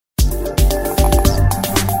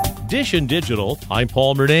Dish and Digital, I'm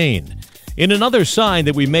Paul Murnane. In another sign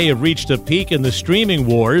that we may have reached a peak in the streaming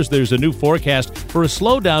wars, there's a new forecast for a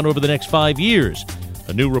slowdown over the next 5 years.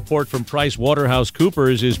 A new report from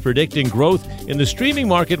PricewaterhouseCoopers is predicting growth in the streaming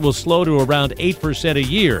market will slow to around 8% a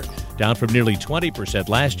year, down from nearly 20%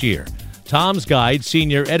 last year. Tom's Guide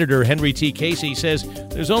senior editor Henry T. Casey says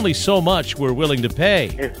there's only so much we're willing to pay.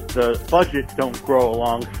 If the budgets don't grow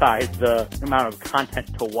alongside the amount of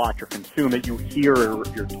content to watch or consume that you hear or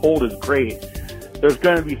you're told is great, there's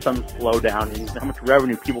going to be some slowdown in how much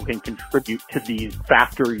revenue people can contribute to these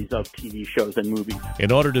factories of TV shows and movies.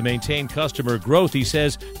 In order to maintain customer growth, he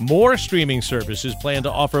says more streaming services plan to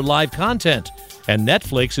offer live content, and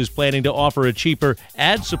Netflix is planning to offer a cheaper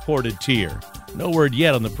ad-supported tier. No word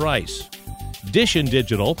yet on the price. Dish and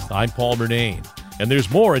Digital, I'm Paul Murnane. And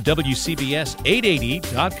there's more at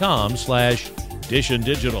WCBS880.com/Dish and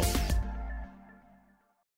Digital.